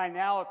the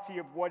finality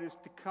of what is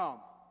to come.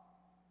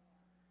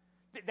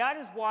 That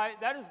is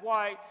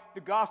why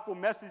the gospel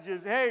message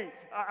is, hey,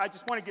 I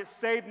just want to get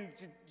saved and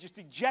just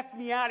eject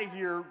me out of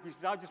here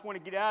because I just want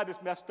to get out of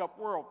this messed up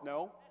world.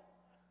 No.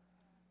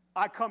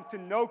 I come to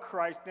know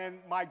Christ, and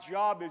my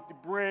job is to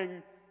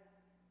bring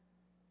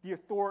the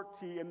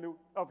authority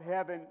of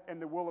heaven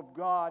and the will of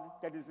God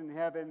that is in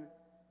heaven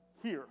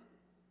here.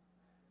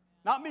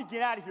 Not me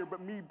get out of here,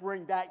 but me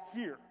bring that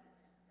here.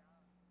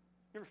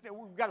 You understand?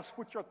 We've got to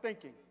switch our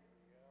thinking.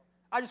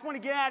 I just want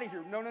to get out of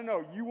here.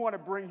 No. You want to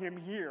bring him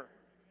here.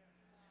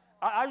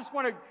 I just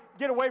want to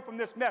get away from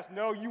this mess.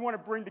 No, you want to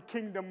bring the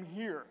kingdom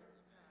here.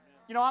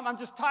 I'm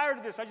just tired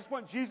of this. I just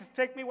want Jesus to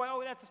take me away.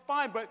 Oh, that's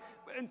fine. But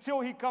until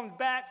he comes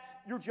back,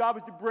 your job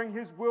is to bring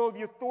his will,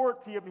 the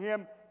authority of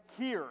him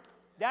here.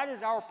 That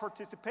is our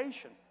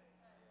participation.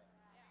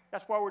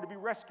 That's why we're to be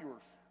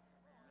rescuers.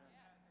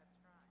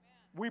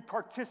 We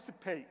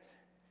participate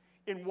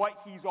in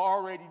what he's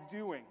already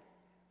doing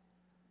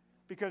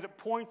because it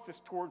points us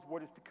towards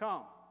what is to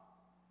come.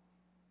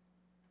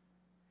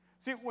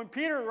 See, when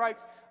Peter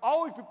writes,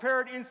 always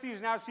prepared in season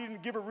and out of season to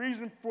give a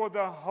reason for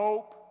the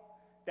hope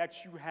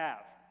that you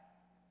have.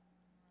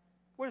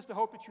 What is the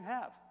hope that you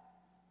have?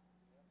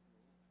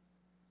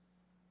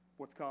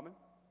 What's coming?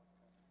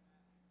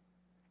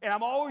 And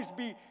I'm always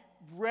be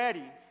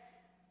ready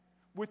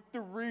with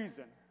the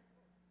reason.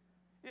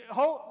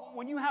 Hope,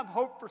 when you have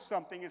hope for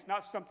something, it's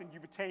not something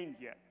you've attained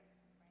yet.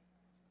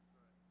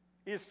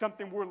 It is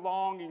something we're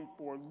longing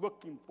for,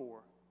 looking for.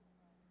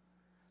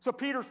 So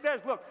Peter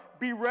says, look,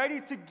 be ready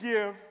to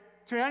give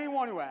to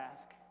anyone who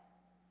asks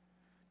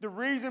the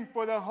reason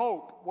for the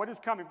hope, what is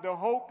coming, the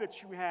hope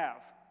that you have.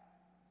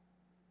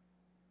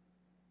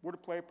 We're to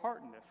play a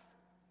part in this.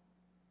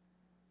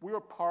 We are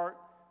part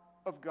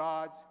of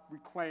God's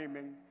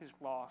reclaiming his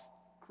lost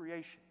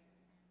creation.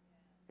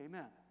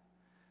 Amen.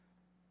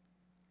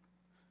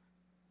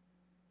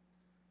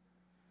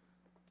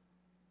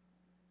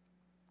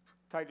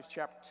 Titus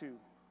chapter 2.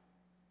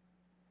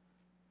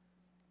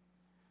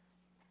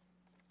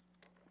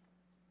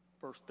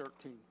 Verse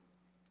 13.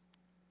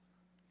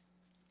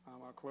 I'm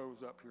going to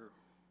close up here.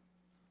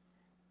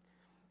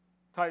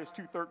 Titus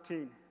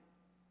 2:13.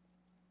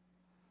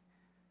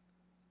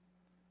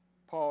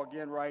 Paul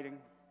again writing,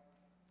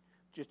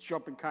 just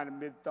jumping kind of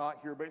mid-thought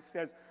here, but it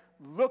says,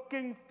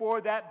 looking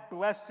for that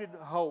blessed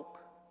hope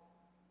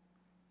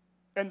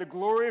and the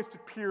glorious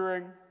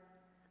appearing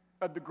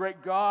of the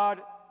great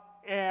God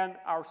and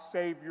our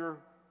Savior,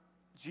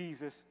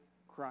 Jesus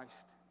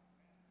Christ.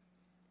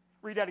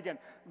 Read that again.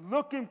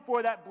 Looking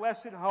for that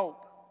blessed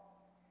hope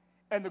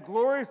and the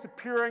glorious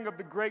appearing of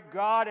the great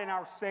God and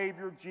our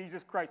Savior,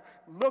 Jesus Christ.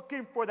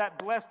 Looking for that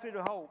blessed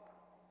hope.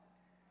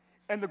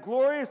 And the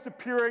glorious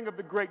appearing of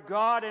the great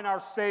God and our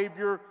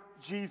Savior,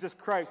 Jesus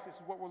Christ. This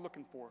is what we're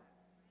looking for.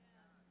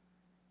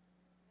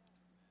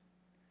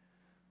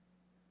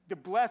 The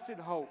blessed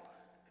hope.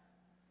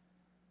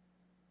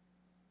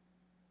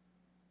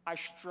 I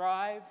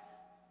strive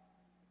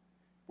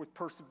with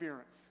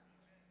perseverance.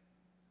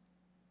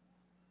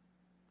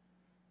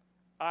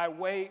 I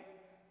wait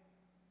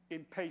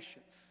in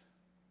patience.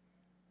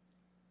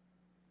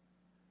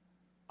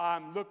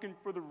 I'm looking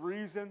for the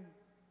reason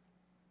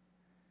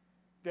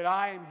that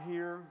I am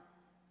here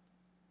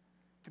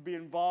to be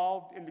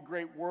involved in the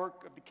great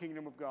work of the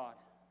kingdom of God.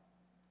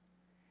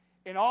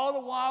 And all the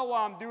while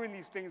I'm doing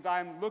these things,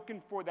 I'm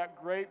looking for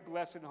that great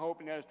blessed hope,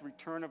 and that is the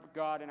return of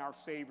God and our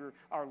Savior,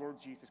 our Lord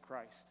Jesus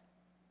Christ.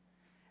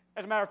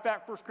 As a matter of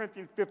fact, 1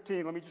 Corinthians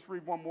 15, let me just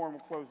read one more and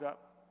we'll close up.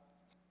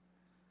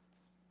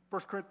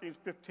 1 Corinthians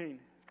 15.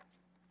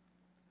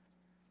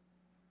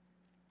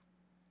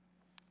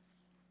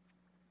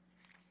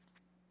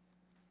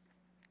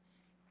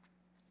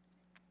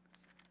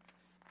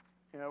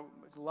 You know,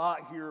 there's a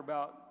lot here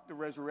about the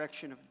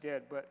resurrection of the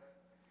dead, but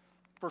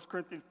 1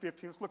 Corinthians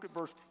 15, let's look at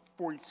verse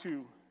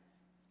 42.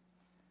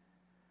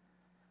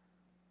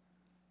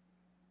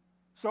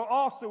 So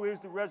also is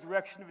the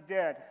resurrection of the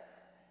dead.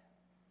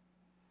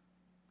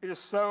 It is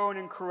sown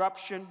in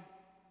corruption.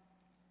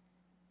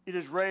 It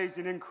is raised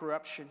in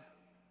incorruption.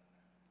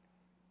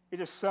 It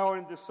is sown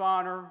in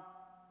dishonor.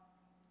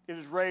 It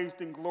is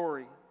raised in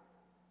glory.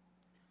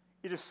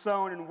 It is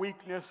sown in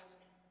weakness.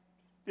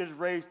 It is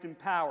raised in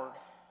power.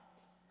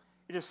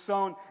 It is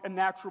sown a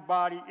natural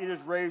body. It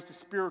is raised a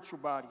spiritual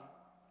body.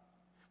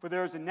 For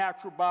there is a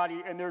natural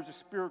body and there is a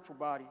spiritual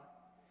body.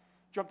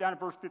 Jump down to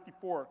verse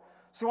 54.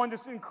 So when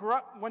this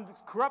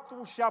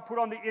corruptible shall put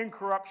on the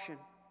incorruption,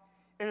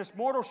 and this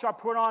mortal shall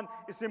put on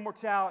its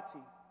immortality,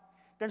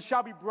 then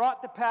shall be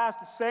brought to pass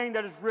the saying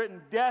that is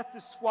written, death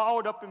is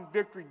swallowed up in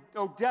victory.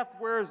 O death,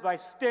 where is thy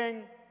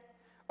sting?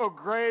 O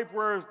grave,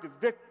 where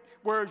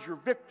is your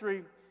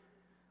victory?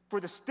 For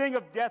the sting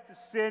of death is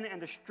sin,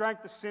 and the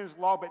strength of sin is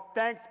law. But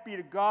thanks be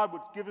to God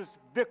which gives us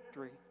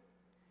victory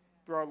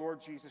through our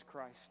Lord Jesus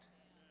Christ.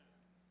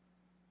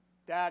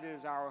 That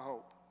is our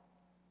hope.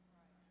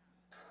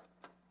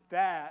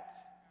 That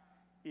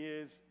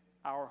is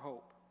our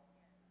hope.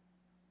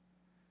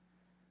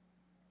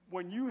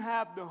 When you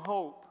have the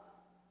hope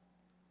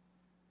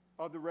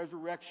of the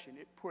resurrection,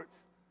 it puts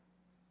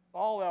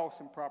all else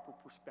in proper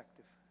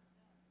perspective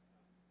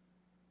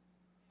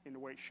in the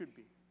way it should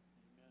be.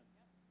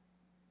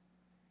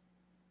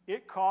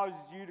 It causes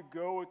you to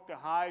go with the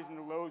highs and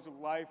the lows of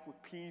life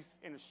with peace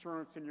and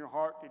assurance in your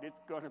heart that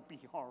it's going to be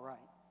all right.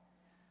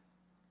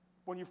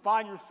 When you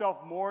find yourself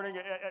mourning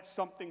at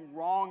something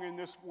wrong in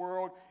this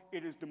world,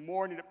 it is the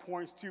mourning that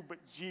points to, but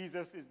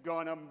Jesus is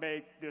going to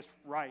make this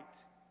right.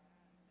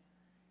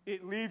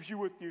 It leaves you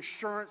with the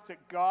assurance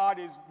that God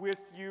is with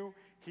you,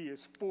 He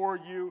is for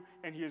you,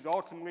 and He is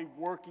ultimately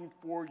working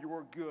for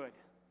your good.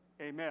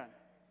 Amen.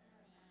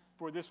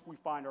 For this we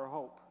find our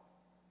hope.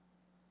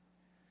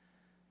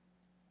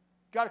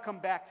 Got to come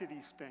back to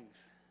these things.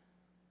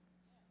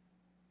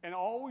 And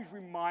always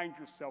remind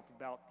yourself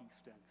about these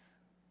things.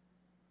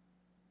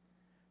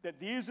 That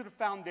these are the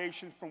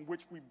foundations from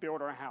which we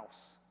build our house.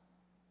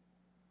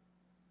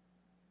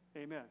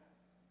 Amen.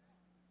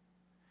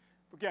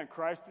 Again,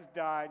 Christ has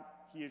died,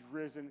 He is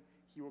risen,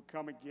 He will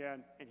come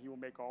again, and He will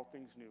make all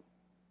things new.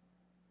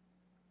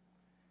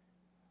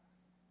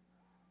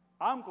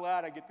 I'm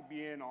glad I get to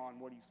be in on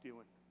what He's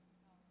doing.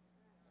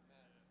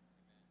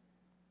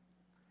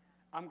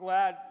 I'm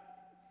glad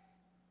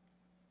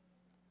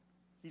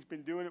He's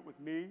been doing it with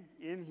me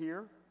in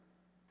here,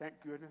 thank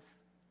goodness.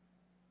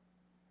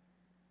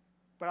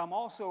 But I'm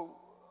also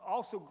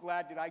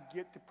glad that I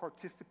get to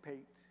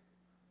participate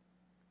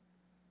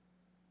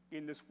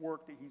in this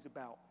work that He's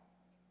about.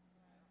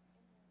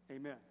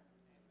 Amen.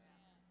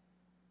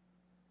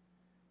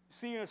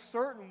 See, in a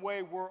certain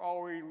way, we're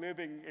already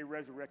living a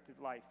resurrected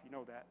life. You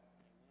know that.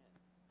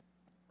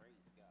 Praise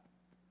God.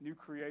 New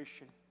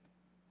creation.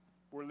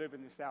 We're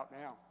living this out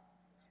now.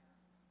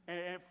 And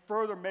it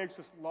further makes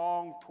us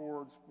long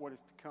towards what is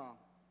to come.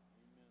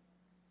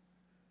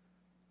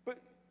 But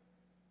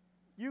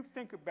you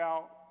think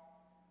about,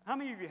 how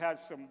many of you had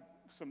some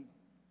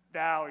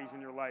valleys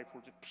in your life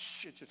where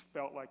it just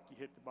felt like you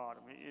hit the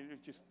bottom?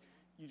 It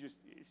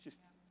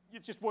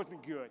just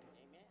wasn't good. Amen.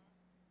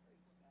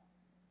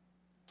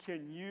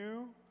 Can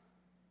you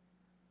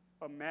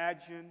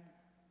imagine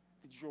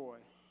the joy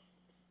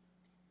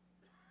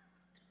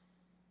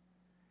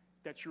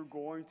that you're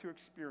going to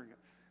experience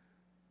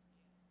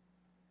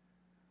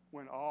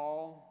when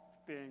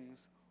all things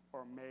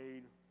are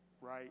made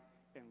right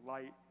in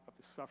light of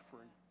the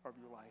suffering of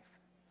your life?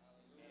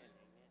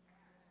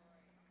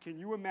 Can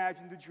you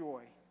imagine the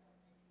joy?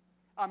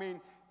 I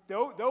mean,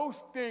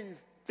 those things,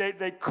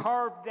 they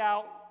carved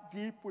out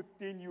deep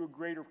within you a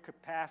greater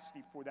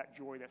capacity for that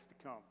joy that's to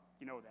come.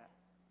 You know that.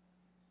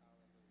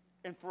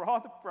 And for all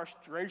the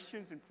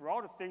frustrations and for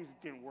all the things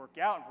that didn't work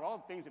out and for all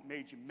the things that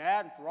made you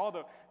mad and for all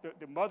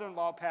the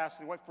mother-in-law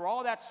passing away, for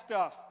all that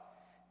stuff,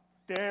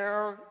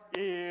 there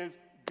is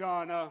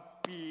gonna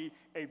be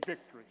a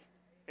victory.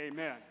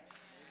 Amen.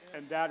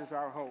 And that is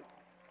our hope.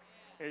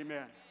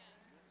 Amen.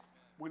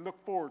 We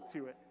look forward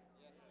to it.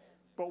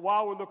 But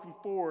while we're looking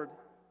forward,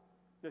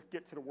 let's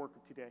get to the work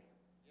of today.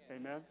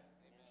 Amen.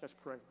 Let's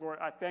pray. Lord,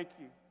 I thank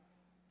you.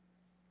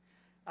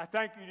 I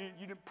thank you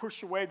you didn't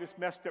push away this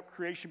messed up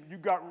creation, but you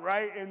got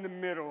right in the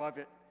middle of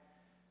it.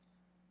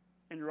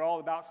 And you're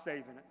all about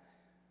saving it.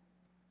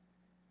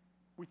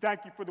 We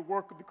thank you for the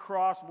work of the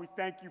cross, and we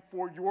thank you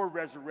for your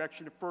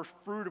resurrection, the first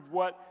fruit of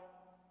what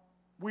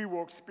we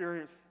will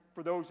experience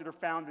for those that are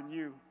found in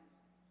you.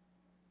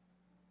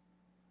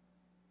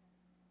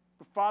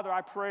 But Father,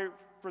 I pray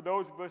for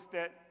those of us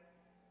that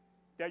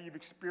you've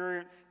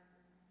experienced,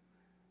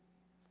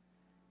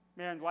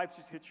 man, life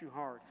just hits you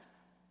hard.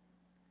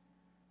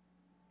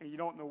 And you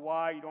don't know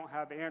why, you don't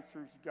have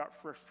answers, you got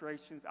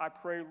frustrations. I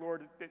pray,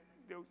 Lord, that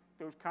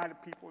those kind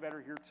of people that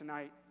are here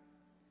tonight,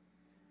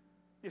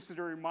 this is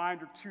a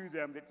reminder to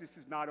them that this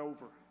is not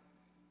over.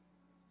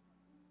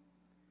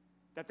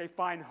 That they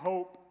find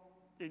hope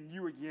in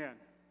you again.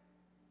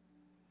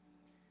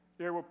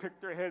 They will pick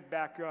their head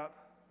back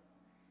up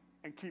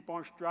and keep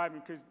on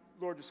striving because,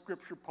 Lord, the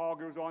scripture Paul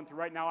goes on to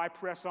right now, I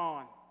press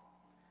on.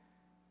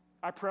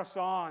 I press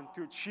on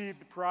to achieve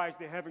the prize,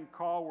 the heaven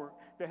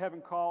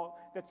call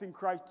that's in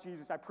Christ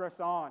Jesus. I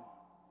press on.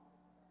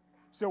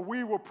 So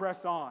we will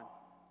press on.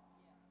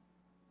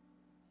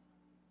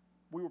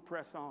 We will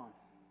press on.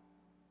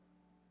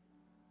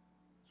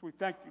 So we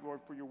thank you,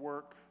 Lord, for your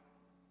work.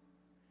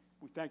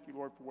 We thank you,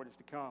 Lord, for what is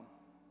to come.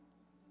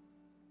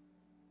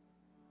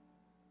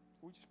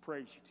 So we just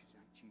praise you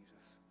tonight,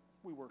 Jesus.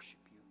 We worship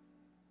you.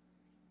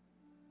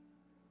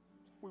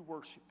 We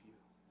worship you.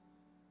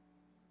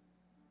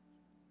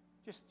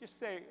 Just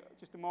say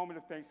just a moment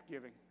of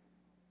thanksgiving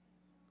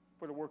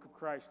for the work of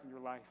Christ in your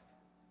life.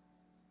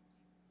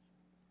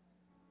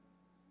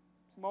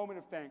 It's a moment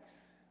of thanks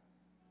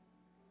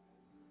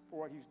for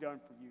what he's done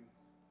for you.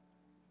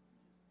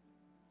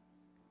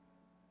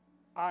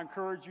 I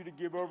encourage you to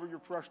give over your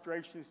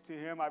frustrations to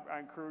him. I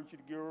encourage you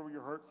to give over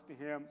your hurts to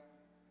him.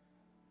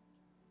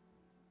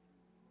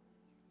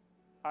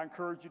 I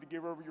encourage you to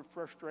give over your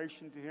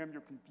frustration to him,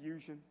 your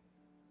confusion.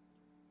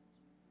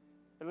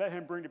 And let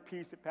him bring the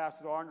peace that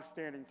passes all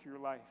understanding to your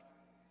life.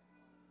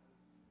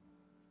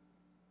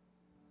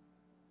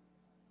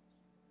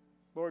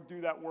 Lord,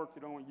 do that work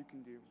that only you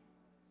can do.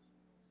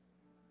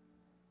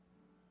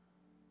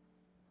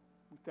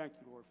 We thank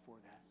you, Lord, for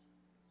that.